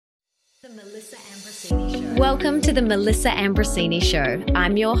Melissa Ambrosini Show. Welcome to the Melissa Ambrosini Show.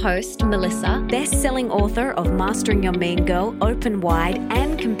 I'm your host, Melissa, best-selling author of Mastering Your Mean Girl, Open Wide,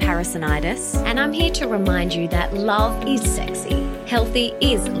 and Comparisonitis. And I'm here to remind you that love is sexy, healthy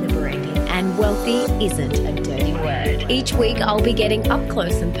is liberating, and wealthy isn't a dirty word. Each week, I'll be getting up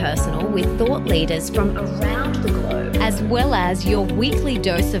close and personal with thought leaders from around the globe, as well as your weekly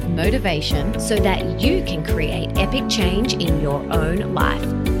dose of motivation so that you can create epic change in your own life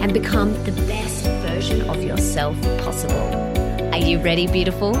and become the best version of yourself possible. Are you ready,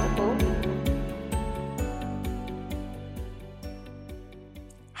 beautiful?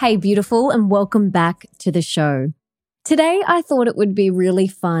 Hey, beautiful, and welcome back to the show. Today, I thought it would be really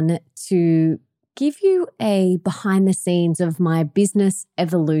fun to give you a behind the scenes of my business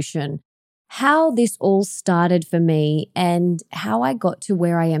evolution, how this all started for me and how I got to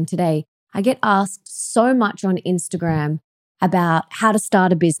where I am today. I get asked so much on Instagram about how to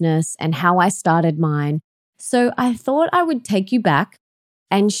start a business and how I started mine. So I thought I would take you back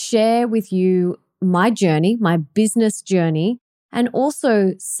and share with you my journey, my business journey, and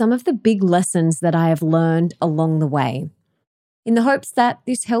also some of the big lessons that I have learned along the way, in the hopes that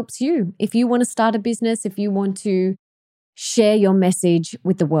this helps you. If you want to start a business, if you want to share your message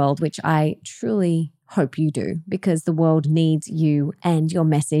with the world, which I truly hope you do, because the world needs you and your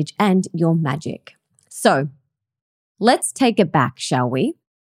message and your magic. So let's take it back, shall we?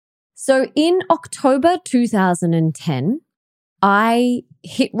 So in October 2010, I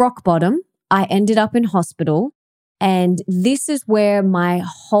hit rock bottom. I ended up in hospital. And this is where my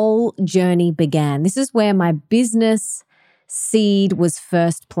whole journey began. This is where my business seed was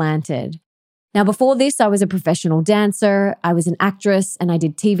first planted. Now, before this, I was a professional dancer. I was an actress and I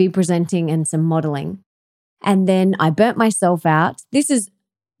did TV presenting and some modeling. And then I burnt myself out. This is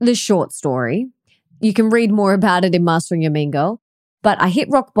the short story. You can read more about it in Mastering Your Mean Girl. But I hit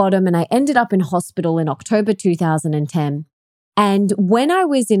rock bottom and I ended up in hospital in October 2010. And when I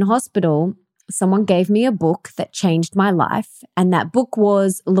was in hospital, someone gave me a book that changed my life. And that book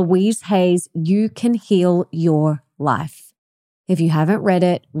was Louise Hay's You Can Heal Your Life. If you haven't read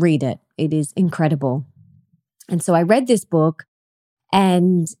it, read it. It is incredible. And so I read this book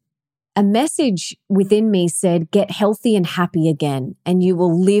and a message within me said, get healthy and happy again, and you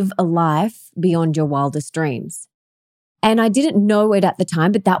will live a life beyond your wildest dreams. And I didn't know it at the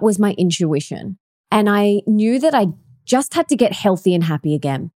time, but that was my intuition. And I knew that I just had to get healthy and happy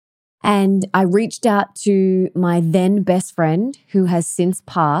again. And I reached out to my then best friend, who has since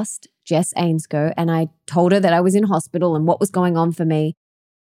passed, Jess Ainscough, and I told her that I was in hospital and what was going on for me.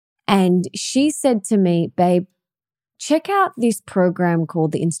 And she said to me, babe, check out this program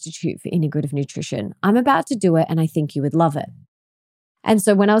called the Institute for Integrative Nutrition. I'm about to do it and I think you would love it. And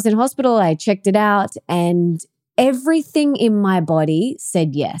so when I was in hospital, I checked it out and everything in my body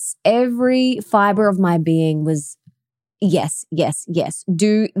said yes. Every fiber of my being was yes, yes, yes,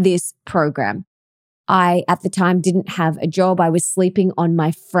 do this program. I, at the time, didn't have a job. I was sleeping on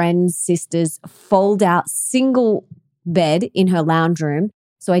my friend's sister's fold-out single bed in her lounge room.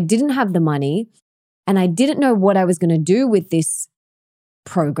 So I didn't have the money and I didn't know what I was going to do with this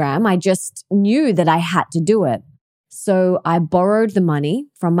program. I just knew that I had to do it. So I borrowed the money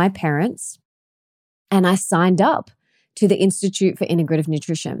from my parents and I signed up to the Institute for Integrative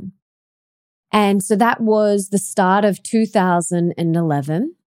Nutrition. And so that was the start of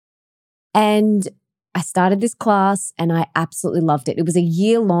 2011. And I started this class and I absolutely loved it. It was a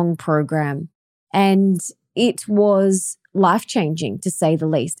year-long program and it was life-changing, to say the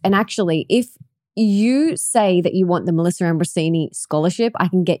least. And actually, if you say that you want the Melissa Ambrosini Scholarship, I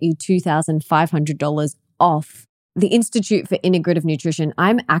can get you $2,500 off the Institute for Integrative Nutrition.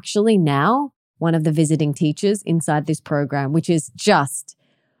 I'm actually now one of the visiting teachers inside this program, which is just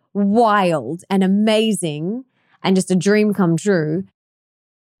wild and amazing and just a dream come true.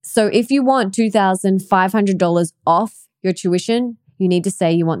 So if you want $2,500 off your tuition, you need to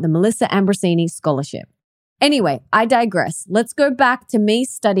say you want the Melissa Ambrosini Scholarship. Anyway, I digress. Let's go back to me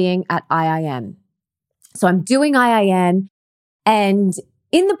studying at IIN. So I'm doing IIN, and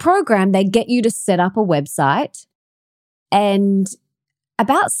in the program, they get you to set up a website. And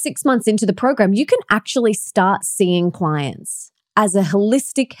about 6 months into the program, you can actually start seeing clients as a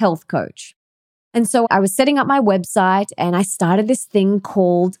holistic health coach. And so I was setting up my website and I started this thing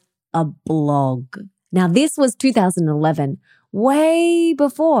called a blog. Now, this was 2011, way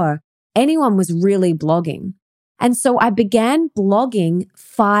before anyone was really blogging. And so I began blogging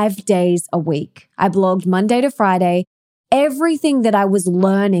 5 days a week. I blogged Monday to Friday, everything that I was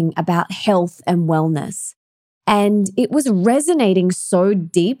learning about health and wellness. And it was resonating so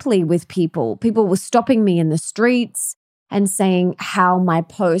deeply with people. People were stopping me in the streets and saying how my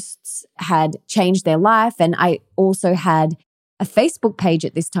posts had changed their life. And I also had a Facebook page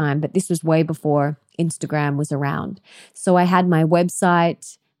at this time, but this was way before Instagram was around. So I had my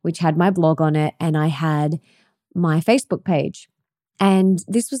website, which had my blog on it, and I had my Facebook page. And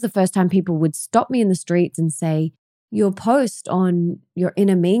this was the first time people would stop me in the streets and say, your post on your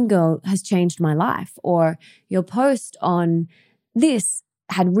inner mean girl has changed my life, or your post on this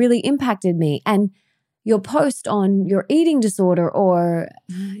had really impacted me, and your post on your eating disorder or,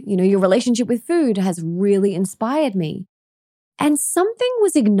 your relationship with food has really inspired me. And something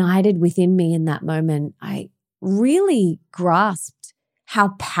was ignited within me in that moment. I really grasped how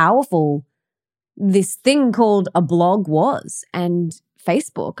powerful this thing called a blog was and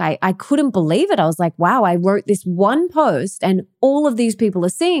Facebook. I couldn't believe it. I was like, wow, I wrote this one post and all of these people are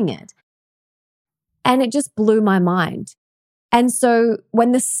seeing it. And it just blew my mind. And so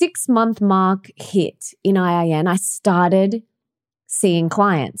when the 6-month mark hit in IIN, I started seeing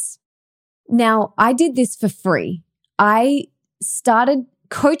clients. Now, I did this for free. I started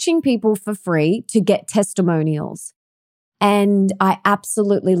coaching people for free to get testimonials. And I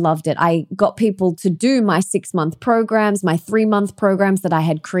absolutely loved it. I got people to do my 6-month programs, my 3-month programs that I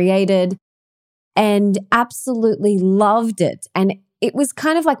had created, and absolutely loved it. And it was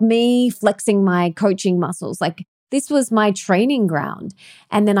kind of like me flexing my coaching muscles. Like, this was my training ground.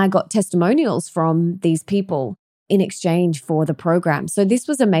 And then I got testimonials from these people in exchange for the program. So this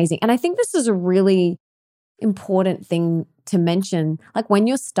was amazing. And I think this is a really important thing to mention. Like, when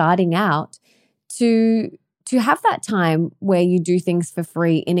you're starting out, to have that time where you do things for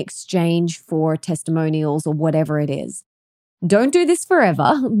free in exchange for testimonials or whatever it is. Don't do this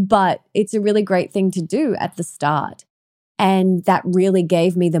forever, but it's a really great thing to do at the start. And that really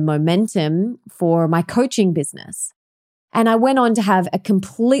gave me the momentum for my coaching business. And I went on to have a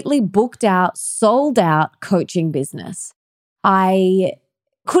completely booked out, sold out coaching business. I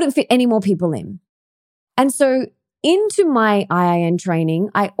couldn't fit any more people in. And so into my IIN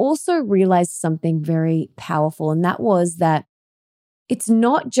training, I also realized something very powerful. And that was that it's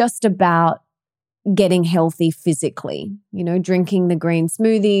not just about getting healthy physically, drinking the green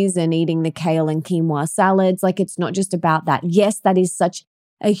smoothies and eating the kale and quinoa salads. Like, it's not just about that. Yes, that is such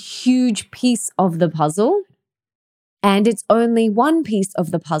a huge piece of the puzzle. And it's only one piece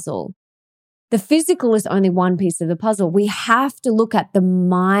of the puzzle. The physical is only one piece of the puzzle. We have to look at the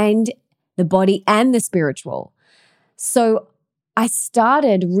mind, the body, and the spiritual. So I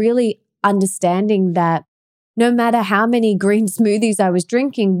started really understanding that no matter how many green smoothies I was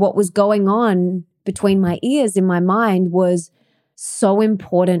drinking, what was going on between my ears in my mind was so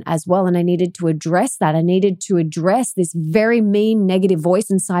important as well. And I needed to address that. I needed to address this very mean negative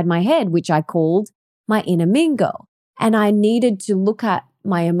voice inside my head, which I called my inner mean girl. And I needed to look at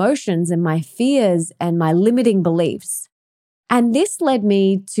my emotions and my fears and my limiting beliefs. And this led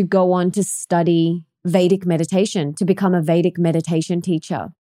me to go on to study Vedic meditation, to become a Vedic meditation teacher.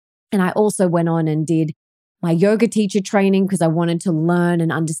 And I also went on and did my yoga teacher training because I wanted to learn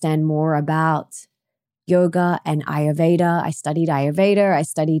and understand more about yoga and Ayurveda. I studied Ayurveda. I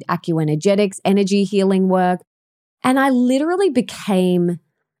studied acuenergetics, energy healing work. And I literally became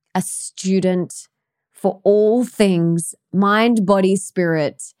a student for all things mind, body,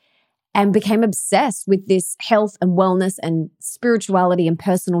 spirit, and became obsessed with this health and wellness and spirituality and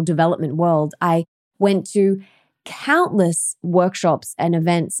personal development world. I went to countless workshops and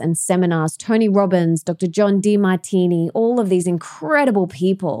events and seminars, Tony Robbins, Dr. John Demartini, all of these incredible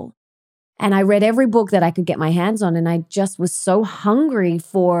people. And I read every book that I could get my hands on, and I just was so hungry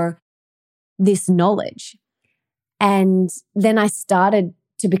for this knowledge. And then I started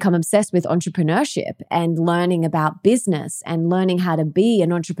to become obsessed with entrepreneurship and learning about business and learning how to be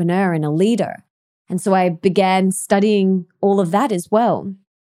an entrepreneur and a leader. And so I began studying all of that as well.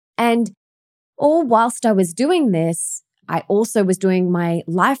 And all whilst I was doing this, I also was doing my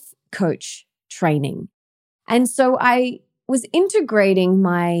life coach training. And so I was integrating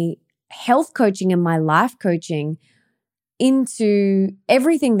my health coaching and my life coaching into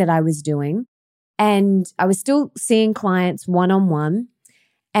everything that I was doing. And I was still seeing clients one-on-one.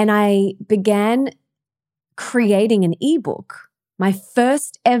 And I began creating an ebook, my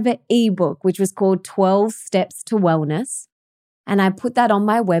first ever ebook, which was called 12 Steps to Wellness. And I put that on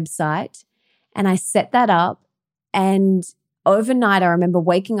my website and I set that up. And overnight, I remember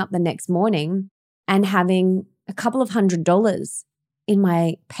waking up the next morning and having a couple of $100 in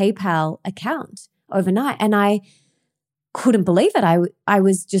my PayPal account overnight. And I couldn't believe it. I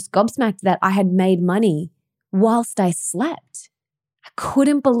was just gobsmacked that I had made money whilst I slept. I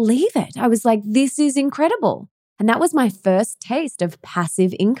couldn't believe it. I was like, this is incredible. And that was my first taste of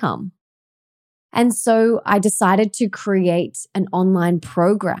passive income. And so I decided to create an online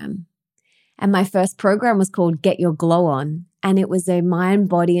program. And my first program was called Get Your Glow On. And it was a mind,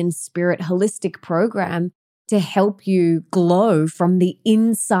 body, and spirit holistic program to help you glow from the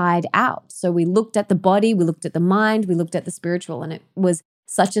inside out. So we looked at the body, we looked at the mind, we looked at the spiritual, and it was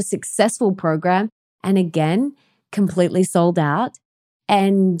such a successful program. And again, completely sold out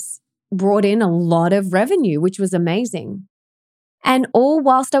and brought in a lot of revenue, which was amazing. And all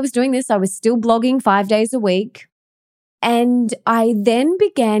whilst I was doing this, I was still blogging 5 days a week. And I then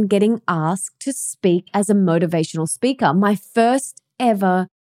began getting asked to speak as a motivational speaker. My first ever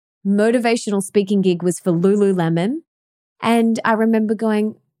motivational speaking gig was for Lululemon. And I remember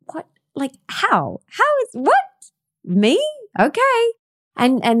going, what? Like, how? What? Me? Okay.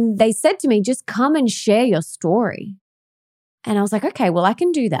 And they said to me, just come and share your story. And I was like, okay, well, I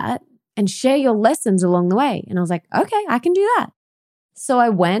can do that and share your lessons along the way. And I was like, okay, I can do that. So I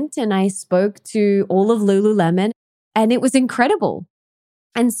went and I spoke to all of Lululemon and it was incredible.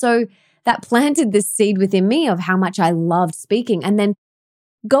 And so that planted this seed within me of how much I loved speaking. And then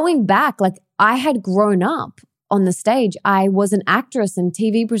going back, like I had grown up on the stage. I was an actress and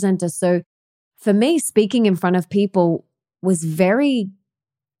TV presenter. So for me, speaking in front of people was very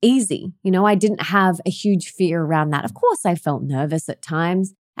easy. I didn't have a huge fear around that. Of course, I felt nervous at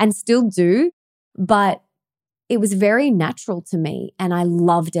times and still do, but it was very natural to me and I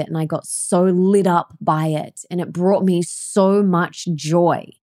loved it and I got so lit up by it and it brought me so much joy.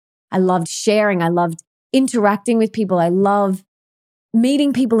 I loved sharing. I loved interacting with people. I love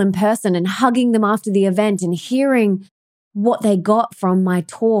meeting people in person and hugging them after the event and hearing what they got from my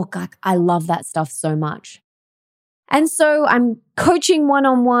talk. I love that stuff so much. And so I'm coaching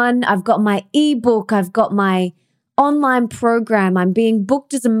one-on-one. I've got my ebook. I've got my online program. I'm being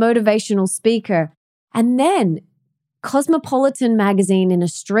booked as a motivational speaker. And then Cosmopolitan magazine in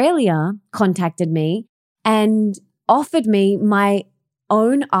Australia contacted me and offered me my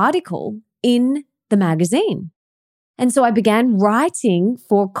own article in the magazine. And so I began writing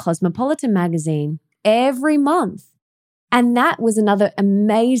for Cosmopolitan magazine every month. And that was another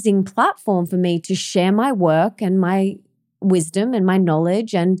amazing platform for me to share my work and my wisdom and my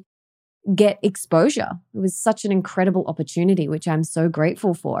knowledge and get exposure. It was such an incredible opportunity, which I'm so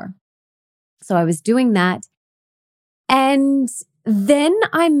grateful for. So I was doing that. And then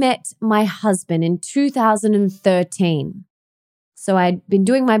I met my husband in 2013. So I'd been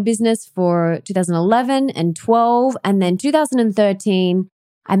doing my business for 2011 and 12. And then 2013,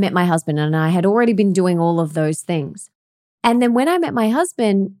 I met my husband and I had already been doing all of those things. And then when I met my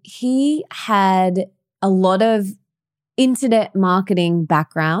husband, he had a lot of internet marketing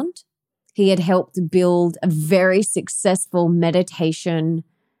background. He had helped build a very successful meditation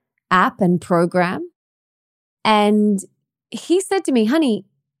app and program. And he said to me, honey,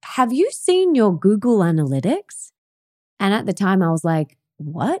 have you seen your Google Analytics? And at the time I was like,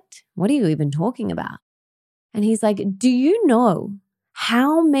 what? What are you even talking about? And he's like, do you know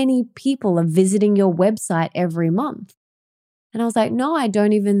how many people are visiting your website every month? And I was like, no, I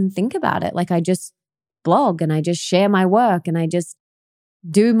don't even think about it. Like I just blog and I just share my work and I just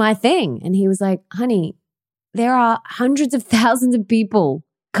do my thing. And he was like, honey, there are hundreds of thousands of people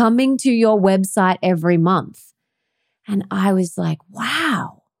coming to your website every month. And I was like,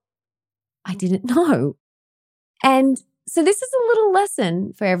 wow, I didn't know. And so this is a little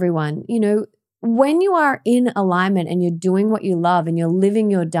lesson for everyone. When you are in alignment and you're doing what you love and you're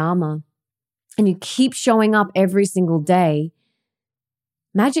living your Dharma and you keep showing up every single day,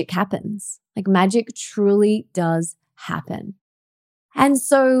 magic happens. Like magic truly does happen. And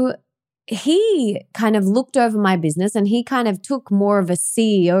so he kind of looked over my business and he kind of took more of a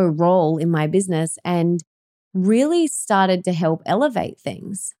CEO role in my business and really started to help elevate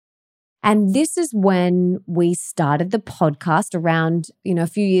things. And this is when we started the podcast around, a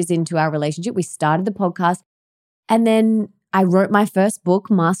few years into our relationship, we started the podcast. And then I wrote my first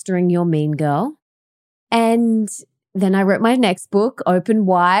book, Mastering Your Mean Girl. And then I wrote my next book, Open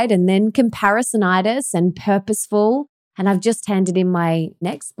Wide, and then Comparisonitis and Purposeful. And I've just handed in my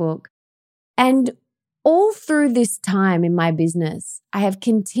next book. And all through this time in my business, I have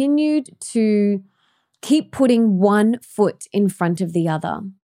continued to keep putting one foot in front of the other.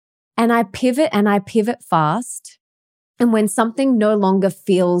 And I pivot fast. And when something no longer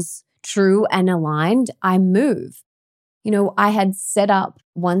feels true and aligned, I move. I had set up,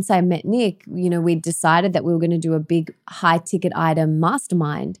 once I met Nick, we decided that we were going to do a big high ticket item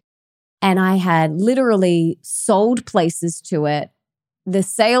mastermind. And I had literally sold places to it. The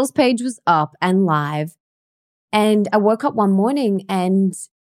sales page was up and live. And I woke up one morning and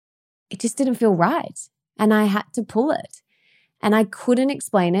it just didn't feel right. And I had to pull it. And I couldn't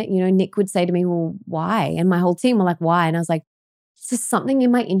explain it. Nick would say to me, well, why? And my whole team were like, why? And I was like, it's just something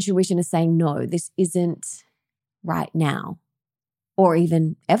in my intuition is saying, no, this isn't right now or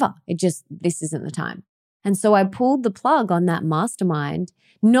even ever. This isn't the time. And so I pulled the plug on that mastermind,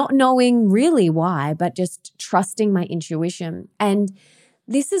 not knowing really why, but just trusting my intuition. And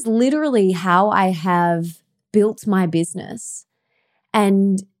this is literally how I have built my business.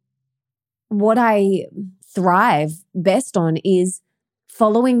 And what I thrive best on is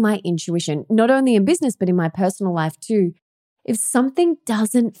following my intuition, not only in business, but in my personal life too. If something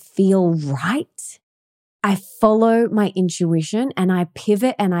doesn't feel right, I follow my intuition and I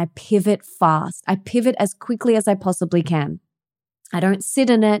pivot fast. I pivot as quickly as I possibly can. I don't sit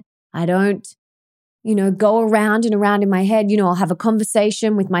in it. I don't, go around and around in my head. I'll have a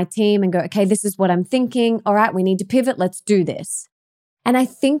conversation with my team and go, okay, this is what I'm thinking. All right, we need to pivot. Let's do this. And I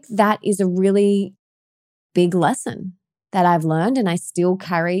think that is a really big lesson that I've learned and I still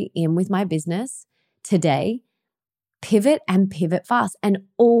carry in with my business today. Pivot and pivot fast and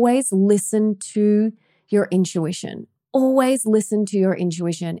always listen to your intuition. Always listen to your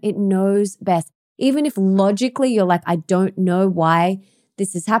intuition. It knows best. Even if logically you're like, I don't know why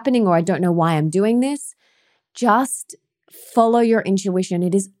this is happening or I don't know why I'm doing this, just follow your intuition.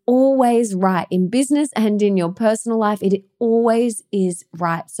 It is always right in business and in your personal life. It always is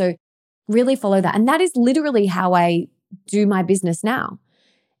right. So really follow that. And that is literally how I do my business now.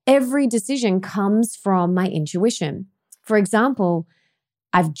 Every decision comes from my intuition. For example,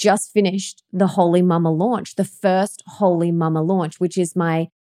 I've just finished the Holy Mama launch, the first Holy Mama launch, which is my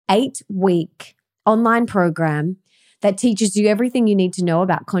 8-week online program that teaches you everything you need to know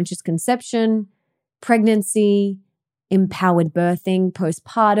about conscious conception, pregnancy, empowered birthing,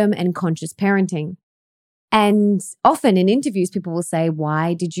 postpartum, and conscious parenting. And often in interviews, people will say,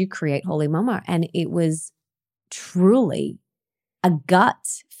 why did you create Holy Mama? And it was truly a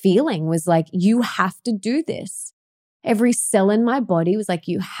gut feeling, was like, you have to do this. Every cell in my body was like,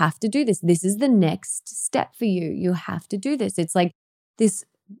 you have to do this. This is the next step for you. You have to do this. It's like this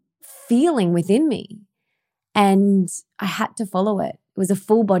feeling within me. And I had to follow it. It was a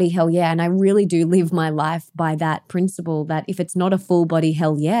full body hell yeah. And I really do live my life by that principle that if it's not a full body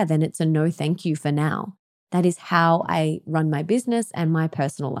hell yeah, then it's a no thank you for now. That is how I run my business and my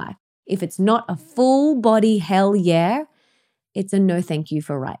personal life. If it's not a full body hell yeah, it's a no thank you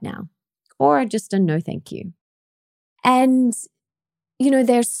for right now, or just a no thank you. And,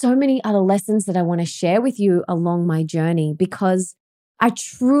 there's so many other lessons that I want to share with you along my journey because I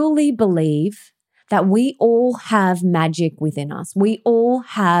truly believe that we all have magic within us. We all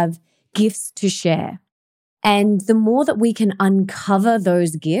have gifts to share. And the more that we can uncover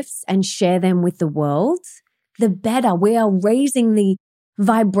those gifts and share them with the world, the better. We are raising the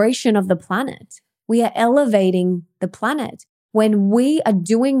vibration of the planet. We are elevating the planet. When we are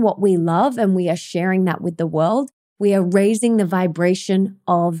doing what we love and we are sharing that with the world, we are raising the vibration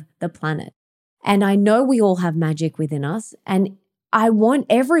of the planet. And I know we all have magic within us, and I want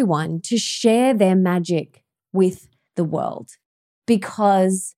everyone to share their magic with the world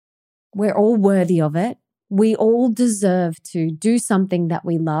because we're all worthy of it. We all deserve to do something that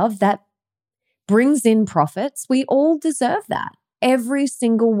we love that brings in profits. We all deserve that. Every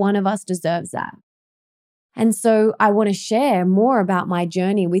single one of us deserves that. And so I want to share more about my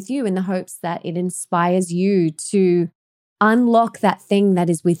journey with you in the hopes that it inspires you to unlock that thing that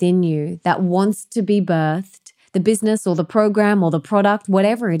is within you that wants to be birthed, the business or the program or the product,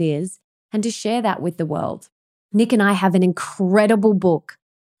 whatever it is, and to share that with the world. Nick and I have an incredible book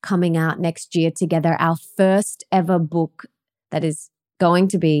coming out next year together, our first ever book that is going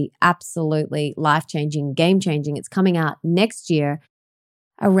to be absolutely life-changing, game-changing. It's coming out next year,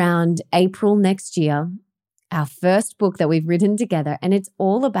 around April next year. Our first book that we've written together, and it's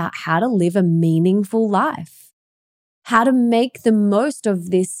all about how to live a meaningful life, how to make the most of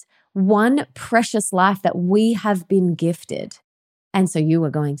this one precious life that we have been gifted. And so you are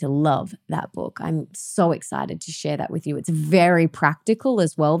going to love that book. I'm so excited to share that with you. It's very practical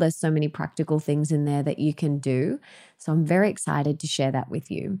as well. There's so many practical things in there that you can do. So I'm very excited to share that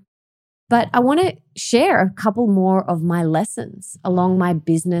with you. But I want to share a couple more of my lessons along my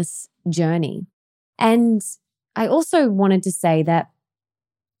business journey. And I also wanted to say that,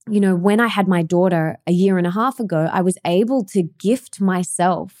 when I had my daughter a year and a half ago, I was able to gift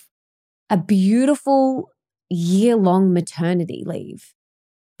myself a beautiful year-long maternity leave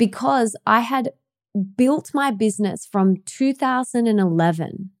because I had built my business from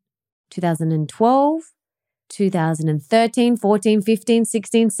 2011, 2012, 2013, 14, 15,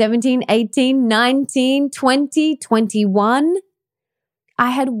 16, 17, 18, 19, 20, 21. I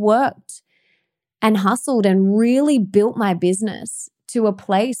had worked and hustled and really built my business to a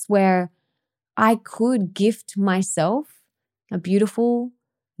place where I could gift myself a beautiful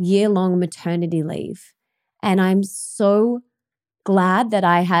year-long maternity leave. And I'm so glad that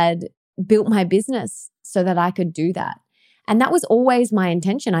I had built my business so that I could do that. And that was always my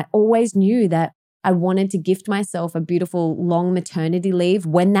intention. I always knew that I wanted to gift myself a beautiful long maternity leave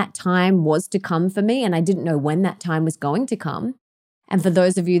when that time was to come for me. And I didn't know when that time was going to come. And for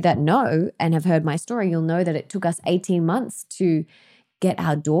those of you that know and have heard my story, you'll know that it took us 18 months to get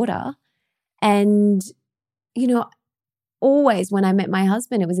our daughter. And, always when I met my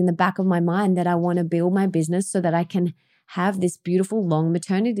husband, it was in the back of my mind that I want to build my business so that I can have this beautiful long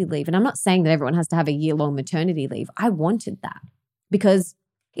maternity leave. And I'm not saying that everyone has to have a year-long maternity leave. I wanted that because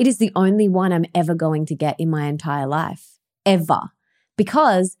it is the only one I'm ever going to get in my entire life, ever.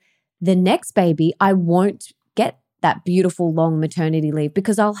 Because the next baby, I won't get that beautiful long maternity leave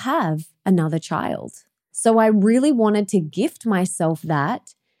because I'll have another child. So I really wanted to gift myself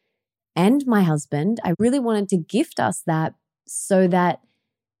that and my husband. I really wanted to gift us that so that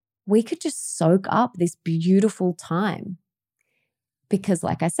we could just soak up this beautiful time. Because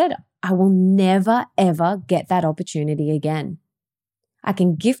like I said, I will never, ever get that opportunity again. I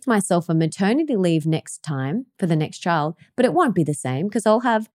can gift myself a maternity leave next time for the next child, but it won't be the same because I'll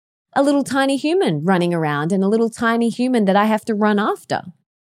have a little tiny human running around and a little tiny human that I have to run after.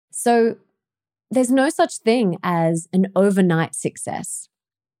 So there's no such thing as an overnight success.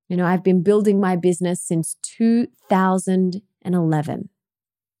 I've been building my business since 2011.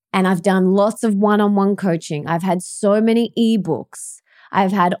 And I've done lots of one-on-one coaching. I've had so many ebooks.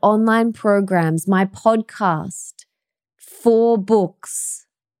 I've had online programs, my podcast, 4 books,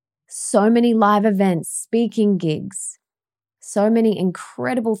 so many live events, speaking gigs, so many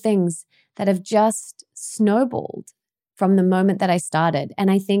incredible things that have just snowballed from the moment that I started. And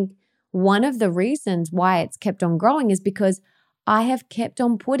I think one of the reasons why it's kept on growing is because I have kept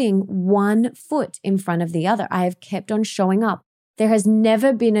on putting one foot in front of the other. I have kept on showing up. There has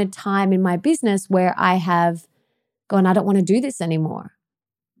never been a time in my business where I have gone, I don't want to do this anymore.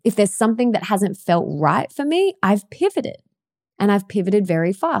 If there's something that hasn't felt right for me, I've pivoted. And I've pivoted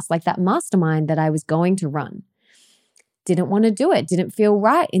very fast, like that mastermind that I was going to run. Didn't want to do it, didn't feel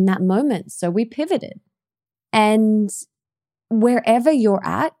right in that moment. So we pivoted. And wherever you're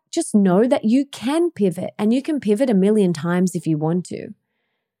at, just know that you can pivot, and you can pivot a million times if you want to.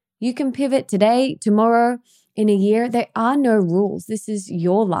 You can pivot today, tomorrow, in a year. There are no rules. This is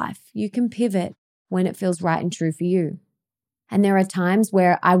your life. You can pivot when it feels right and true for you. And there are times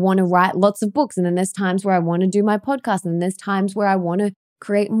where I want to write lots of books, and then there's times where I want to do my podcast, and then there's times where I want to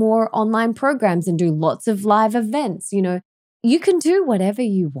create more online programs and do lots of live events. You can do whatever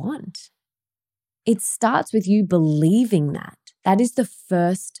you want. It starts with you believing that. That is the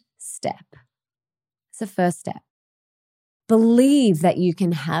first step. It's the first step. Believe that you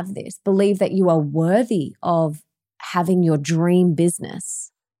can have this. Believe that you are worthy of having your dream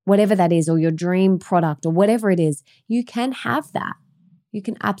business, whatever that is, or your dream product, or whatever it is. You can have that. You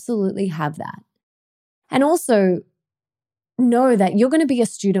can absolutely have that. And also know that you're going to be a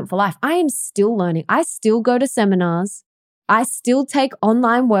student for life. I am still learning. I still go to seminars. I still take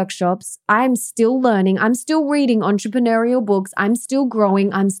online workshops. I'm still learning. I'm still reading entrepreneurial books. I'm still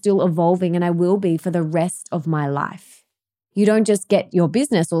growing. I'm still evolving, and I will be for the rest of my life. You don't just get your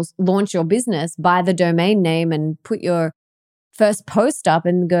business or launch your business, buy the domain name and put your first post up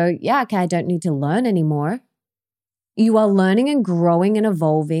and go, yeah, okay, I don't need to learn anymore. You are learning and growing and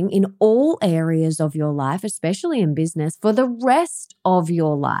evolving in all areas of your life, especially in business, for the rest of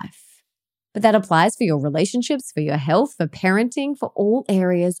your life. But that applies for your relationships, for your health, for parenting, for all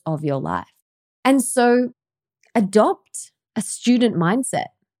areas of your life. And so adopt a student mindset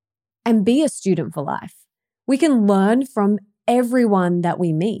and be a student for life. We can learn from everyone that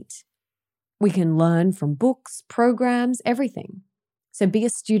we meet. We can learn from books, programs, everything. So be a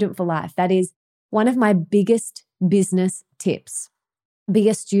student for life. That is one of my biggest business tips. Be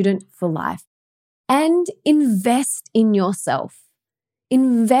a student for life and invest in yourself.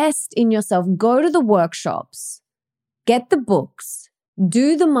 Invest in yourself. Go to the workshops, get the books,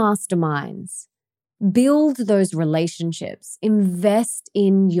 do the masterminds, build those relationships, invest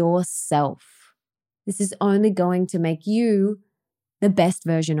in yourself. This is only going to make you the best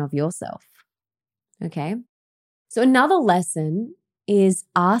version of yourself. Okay? So another lesson is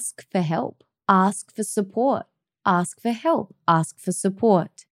ask for help, ask for support, ask for help, ask for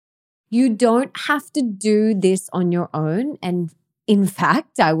support. You don't have to do this on your own. And in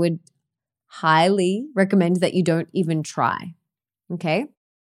fact, I would highly recommend that you don't even try. Okay?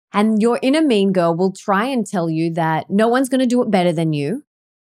 And your inner mean girl will try and tell you that no one's going to do it better than you.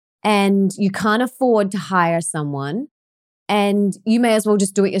 and you can't afford to hire someone, and you may as well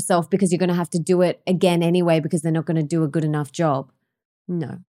just do it yourself because you're going to have to do it again anyway because they're not going to do a good enough job.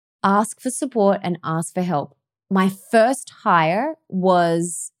 No. Ask for support and ask for help. My first hire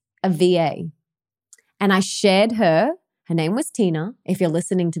was a VA, and I shared her. Her name was Tina. If you're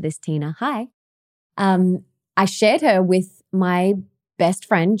listening to this, Tina, hi. I shared her with my best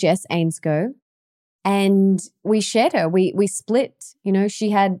friend, Jess Ainscoe, and we shared her. We split.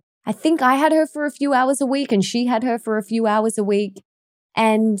 I think I had her for a few hours a week and she had her for a few hours a week.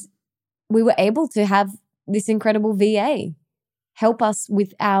 And we were able to have this incredible VA help us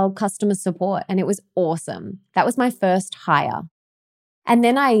with our customer support. And it was awesome. That was my first hire. And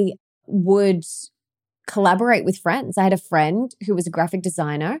then I would collaborate with friends. I had a friend who was a graphic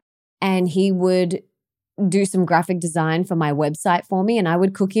designer, and he would do some graphic design for my website for me, and I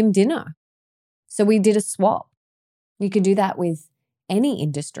would cook him dinner. So we did a swap. You could do that with any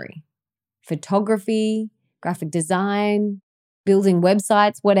industry: photography, graphic design, building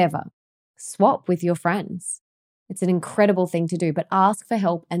websites, whatever. Swap with your friends. It's an incredible thing to do, but ask for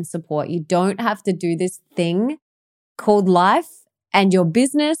help and support. You don't have to do this thing called life and your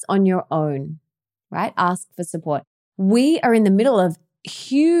business on your own, right? Ask for support. We are in the middle of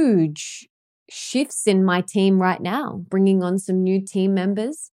huge shifts in my team right now, bringing on some new team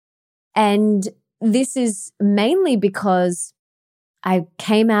members. And this is mainly because I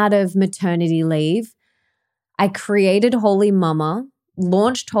came out of maternity leave. I created Holy Mama,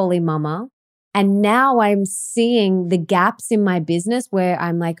 launched Holy Mama, and now I'm seeing the gaps in my business where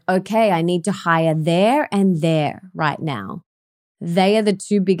I'm like, okay, I need to hire there and there right now. They are the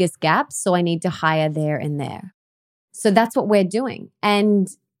two biggest gaps, so I need to hire there and there. So that's what we're doing. And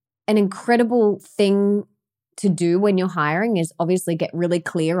an incredible thing to do when you're hiring is obviously get really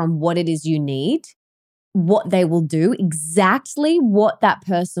clear on what it is you need, what they will do, exactly what that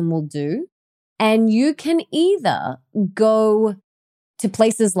person will do. And you can either go to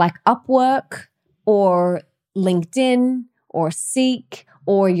places like Upwork or LinkedIn or Seek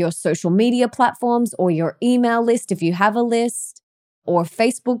or your social media platforms or your email list if you have a list, or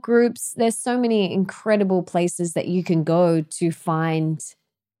Facebook groups. There's so many incredible places that you can go to find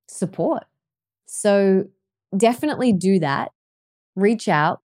support. So definitely do that. Reach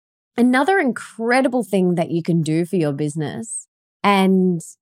out. Another incredible thing that you can do for your business, and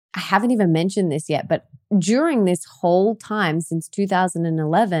I haven't even mentioned this yet, but during this whole time since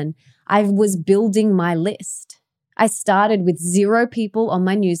 2011, I was building my list. I started with 0 people on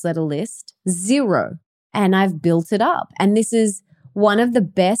my newsletter list, 0, and I've built it up. And this is one of the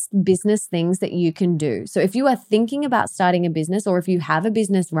best business things that you can do. So if you are thinking about starting a business, or if you have a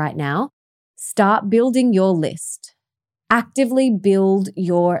business right now, start building your list. Actively build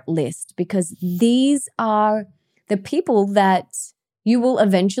your list, because these are the people that you will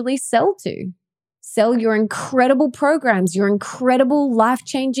eventually sell to. Sell your incredible programs, your incredible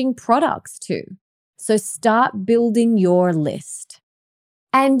life-changing products to. So start building your list.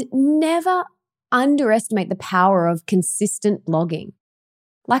 And never underestimate the power of consistent blogging.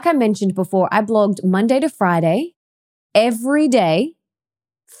 Like I mentioned before, I blogged Monday to Friday, every day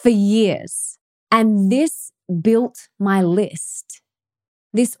for years. And this built my list.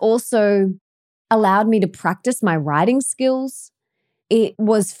 This also allowed me to practice my writing skills. It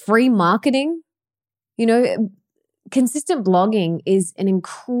was free marketing. Consistent blogging is an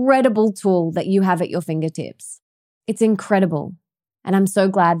incredible tool that you have at your fingertips. It's incredible. And I'm so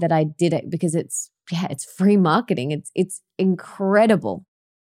glad that I did it, because it's free marketing. It's incredible.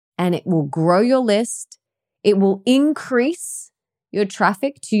 And it will grow your list. It will increase your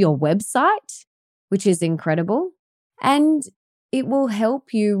traffic to your website, which is incredible. And it will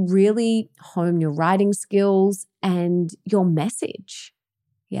help you really hone your writing skills and your message.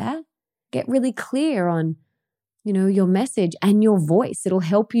 Yeah? Get really clear on, your message and your voice. It'll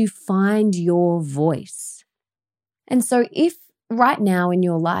help you find your voice. And so if right now in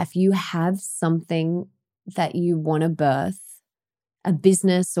your life you have something that you want to birth, a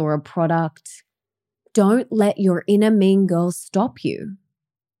business or a product, don't let your inner mean girl stop you.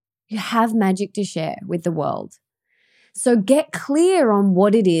 You have magic to share with the world. So get clear on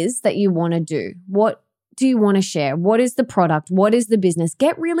what it is that you want to do. What do you want to share? What is the product? What is the business?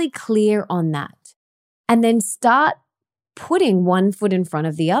 Get really clear on that. And then start putting one foot in front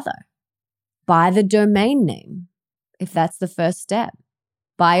of the other. Buy the domain name, if that's the first step.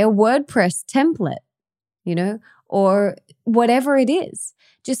 Buy a WordPress template, or whatever it is.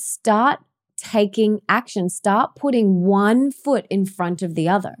 Just start taking action. Start putting one foot in front of the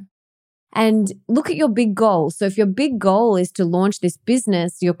other. And look at your big goal. So if your big goal is to launch this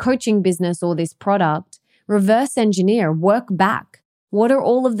business, your coaching business or this product, reverse engineer, work back. What are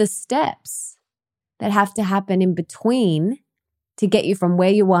all of the steps that have to happen in between to get you from where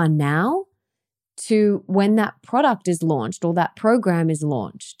you are now to when that product is launched or that program is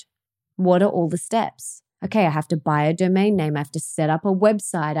launched? What are all the steps? Okay, I have to buy a domain name. I have to set up a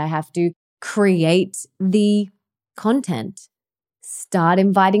website. I have to create the content, start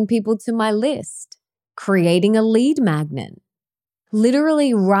inviting people to my list, creating a lead magnet.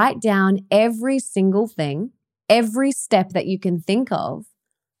 Literally write down every single thing, every step that you can think of,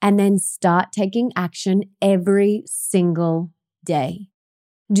 and then start taking action every single day.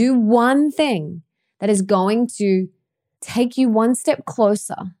 Do one thing that is going to take you one step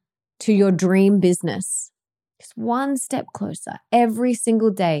closer to your dream business. Just one step closer every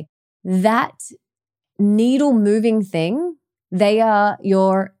single day. That needle moving thing, they are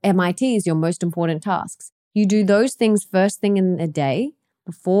your MITs, your most important tasks. You do those things first thing in the day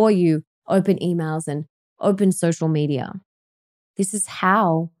before you open emails and open social media. This is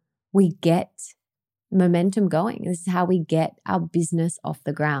how we get momentum going. This is how we get our business off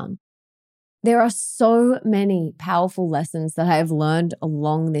the ground. There are so many powerful lessons that I have learned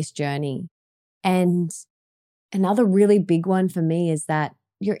along this journey. And another really big one for me is that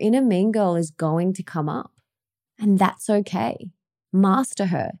your inner mean girl is going to come up, and that's okay. Master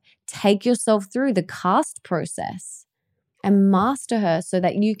her. Take yourself through the cast process and master her so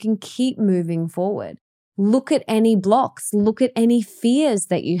that you can keep moving forward. Look at any blocks, look at any fears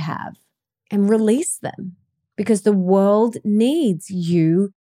that you have and release them, because the world needs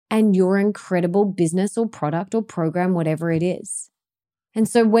you and your incredible business or product or program, whatever it is. And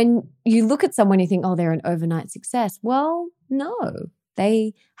so when you look at someone, you think, oh, they're an overnight success. Well, no,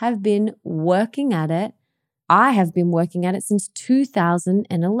 they have been working at it. I have been working at it since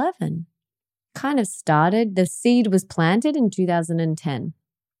 2011. Kind of started, the seed was planted in 2010.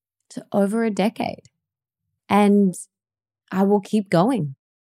 So over a decade. And I will keep going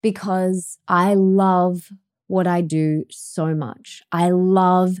because I love what I do so much. I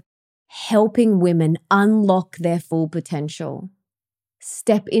love helping women unlock their full potential,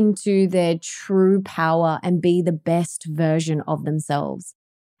 step into their true power and be the best version of themselves.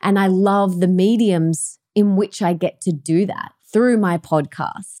 And I love the mediums in which I get to do that through my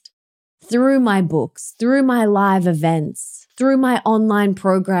podcast, through my books, through my live events, through my online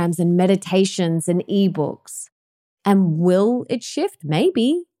programs and meditations and ebooks. And will it shift?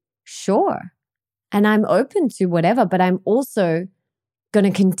 Maybe, sure. And I'm open to whatever, but I'm also going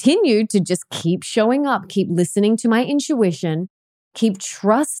to continue to just keep showing up, keep listening to my intuition, keep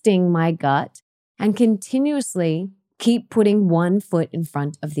trusting my gut, and continuously keep putting one foot in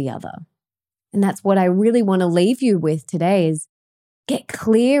front of the other. And that's what I really want to leave you with today is get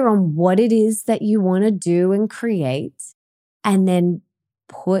clear on what it is that you want to do and create, and then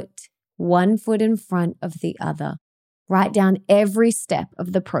put one foot in front of the other. Write down every step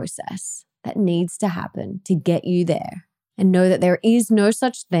of the process that needs to happen to get you there, and know that there is no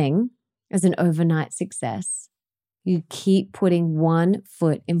such thing as an overnight success. You keep putting one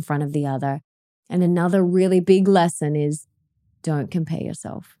foot in front of the other. And another really big lesson is don't compare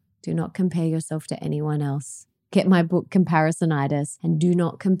yourself. Do not compare yourself to anyone else. Get my book, Comparisonitis, and do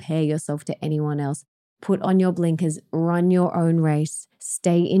not compare yourself to anyone else. Put on your blinkers, run your own race,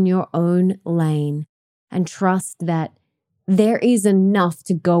 stay in your own lane, and trust that there is enough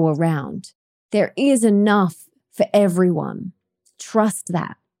to go around. There is enough for everyone. Trust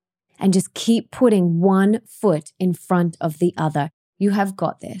that. And just keep putting one foot in front of the other. You have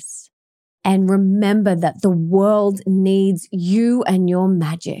got this. And remember that the world needs you and your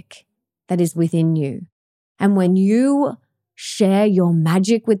magic that is within you. And when you share your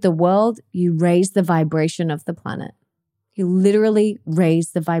magic with the world, you raise the vibration of the planet. You literally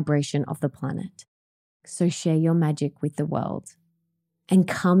raise the vibration of the planet. So share your magic with the world and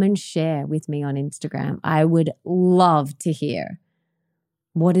come and share with me on Instagram. I would love to hear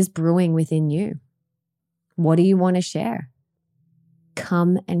what is brewing within you. What do you want to share?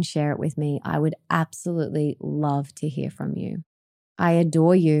 Come and share it with me. I would absolutely love to hear from you. I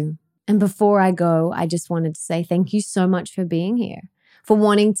adore you. And before I go, I just wanted to say thank you so much for being here, for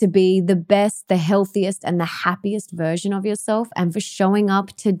wanting to be the best, the healthiest, and the happiest version of yourself, and for showing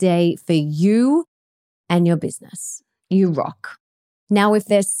up today for you and your business. You rock. Now, if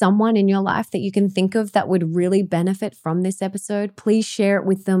there's someone in your life that you can think of that would really benefit from this episode, please share it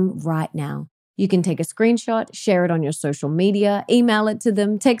with them right now. You can take a screenshot, share it on your social media, email it to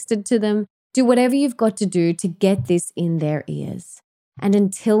them, text it to them, do whatever you've got to do to get this in their ears. And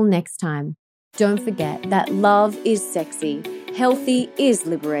until next time, don't forget that love is sexy, healthy is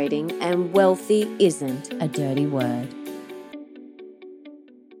liberating, and wealthy isn't a dirty word.